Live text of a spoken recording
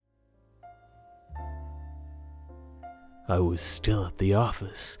I was still at the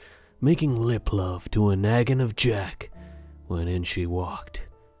office, making lip love to a naggin of Jack, when in she walked.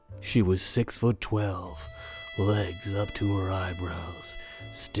 She was 6'12", legs up to her eyebrows,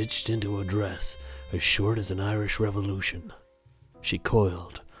 stitched into a dress as short as an Irish Revolution. She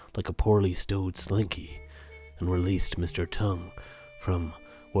coiled like a poorly stowed slinky and released Mr. Tongue from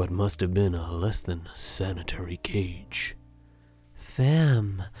what must have been a less than sanitary cage.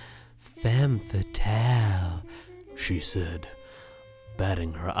 Femme fatale, she said,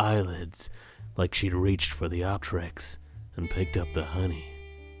 batting her eyelids like she'd reached for the Optrex and picked up the honey.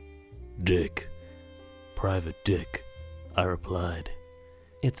 Dick, Private Dick, I replied.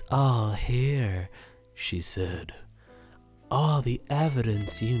 It's all here, she said. All the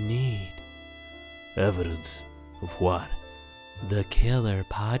evidence you need. Evidence of what? The Killer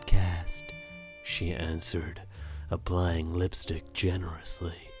Podcast, she answered, applying lipstick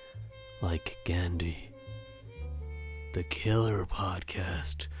generously, like Gandhi. The Killer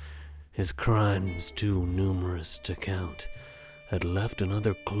Podcast, his crimes too numerous to count, had left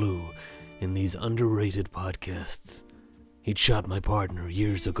another clue in these underrated podcasts. He'd shot my partner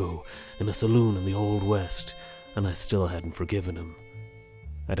years ago in a saloon in the Old West, and I still hadn't forgiven him.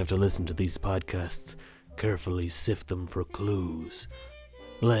 I'd have to listen to these podcasts, carefully sift them for clues.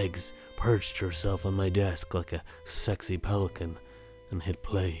 Legs perched herself on my desk like a sexy pelican and hit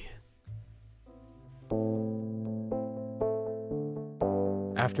play.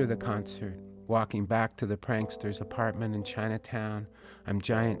 After the concert, walking back to the prankster's apartment in Chinatown, I'm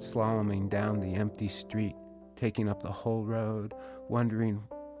giant slaloming down the empty street, taking up the whole road, wondering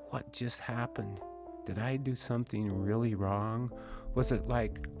what just happened. Did I do something really wrong? Was it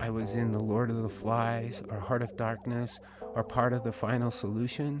like I was in The Lord of the Flies or Heart of Darkness or part of the Final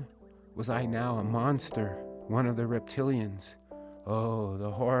Solution? Was I now a monster, one of the reptilians? Oh,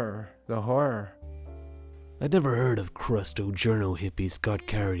 the horror, the horror. I'd never heard of Crusto Journo hippie Scott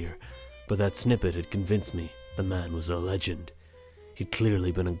Carrier, but that snippet had convinced me the man was a legend. He'd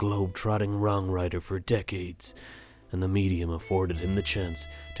clearly been a globe-trotting wrong-rider for decades, and the medium afforded him the chance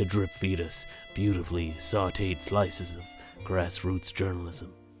to drip-feed us beautifully sautéed slices of grassroots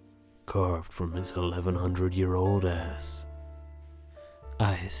journalism, carved from his 1,100-year-old ass.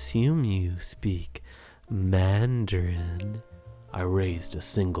 I assume you speak Mandarin. I raised a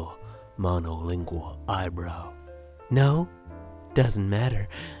single monolingual eyebrow. No? Doesn't matter.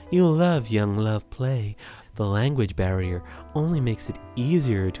 You'll love Young Love Play. The language barrier only makes it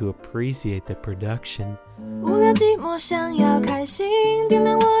easier to appreciate the production. 无聊寂寞想要开心，点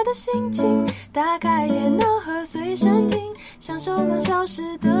亮我的心情，打开电脑和随身听，享受2小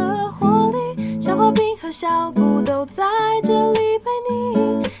时的活力，小花瓶和小布都在这里陪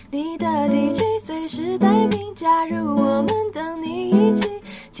你，你的 DJ 随时待命，加入我们等你一起，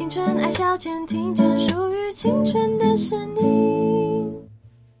青春爱消遣，听见属于青春的声音。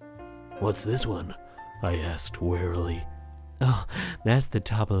 What's this one? I asked warily. Oh, that's the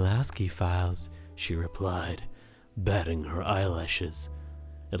Tobolowsky files, she replied, batting her eyelashes.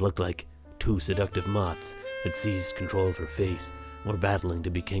 It looked like 2 seductive moths had seized control of her face and were battling to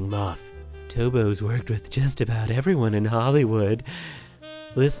be King Moth. Tobo's worked with just about everyone in Hollywood.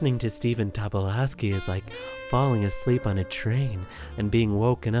 Listening to Stephen Tobolowsky is like falling asleep on a train and being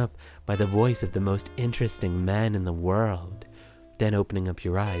woken up by the voice of the most interesting man in the world. Then opening up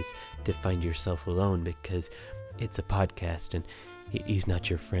your eyes to find yourself alone because it's a podcast and he's not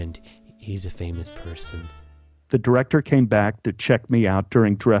your friend. He's a famous person. The director came back to check me out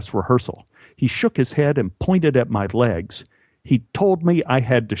during dress rehearsal. He shook his head and pointed at my legs. He told me I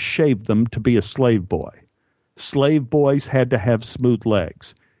had to shave them to be a slave boy. Slave boys had to have smooth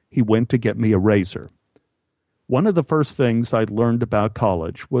legs. He went to get me a razor. One of the first things I learned about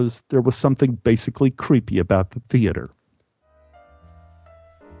college was there was something basically creepy about the theater.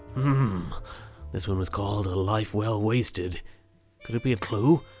 This one was called A Life Well Wasted. Could it be a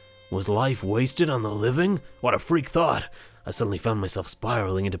clue? Was life wasted on the living? What a freak thought! I suddenly found myself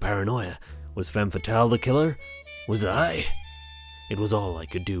spiraling into paranoia. Was femme fatale the killer? Was I? It was all I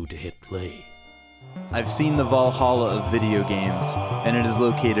could do to hit play. I've seen the Valhalla of video games, and it is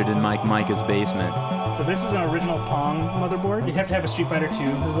located in Mike Micah's basement. So this is an original Pong motherboard. You have to have a Street Fighter 2.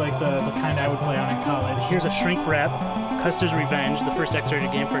 This is like the kind I would play on in college. Here's a shrink wrap, Custer's Revenge, the first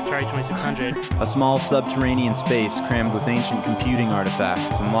X-rated game for Atari 2600. A small subterranean space crammed with ancient computing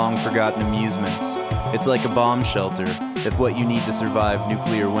artifacts and long-forgotten amusements. It's like a bomb shelter, if what you need to survive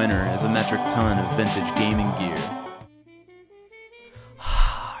nuclear winter is a metric ton of vintage gaming gear.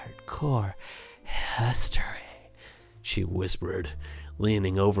 Hardcore history, she whispered,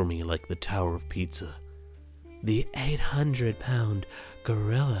 leaning over me like the Tower of Pizza. The 800-pound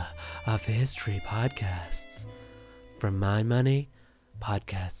gorilla of history podcasts. For my money,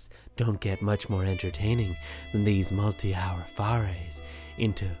 podcasts don't get much more entertaining than these multi-hour forays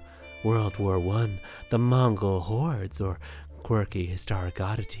into World War I, the Mongol hordes, or quirky historic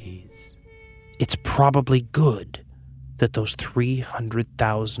oddities. It's probably good that those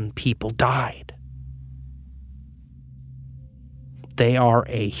 300,000 people died. They are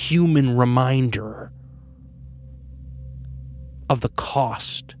a human reminder of the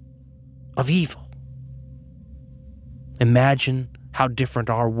cost of evil. Imagine how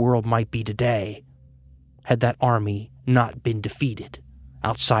different our world might be today had that army not been defeated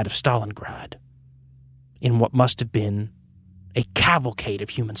outside of Stalingrad in what must have been a cavalcade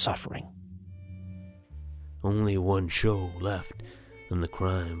of human suffering. Only one show left, and the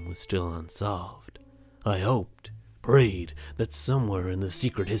crime was still unsolved. I hoped, prayed, that somewhere in the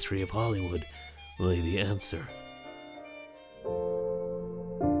secret history of Hollywood lay the answer.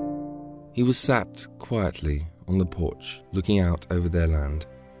 He was sat quietly on the porch, looking out over their land,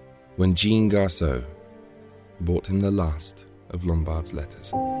 when Jean Garceau brought him the last of Lombard's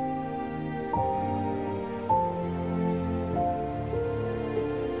letters.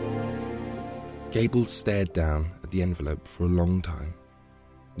 Gable stared down at the envelope for a long time,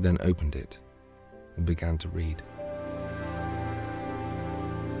 then opened it and began to read.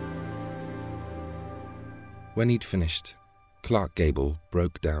 When he'd finished, Clark Gable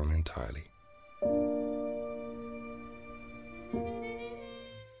broke down entirely.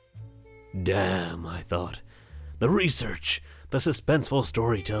 Damn, I thought. The research, the suspenseful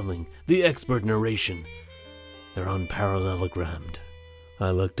storytelling, the expert narration. They're unparallelogrammed.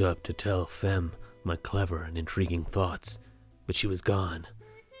 I looked up to tell Femme my clever and intriguing thoughts, but she was gone.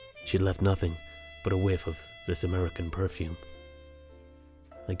 She'd left nothing but a whiff of this American perfume.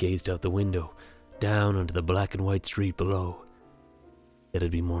 I gazed out the window, down onto the black and white street below.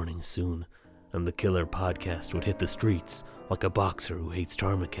 It'd be morning soon, and the killer podcast would hit the streets like a boxer who hates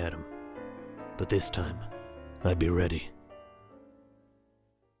tarmac at him. But this time, I'd be ready.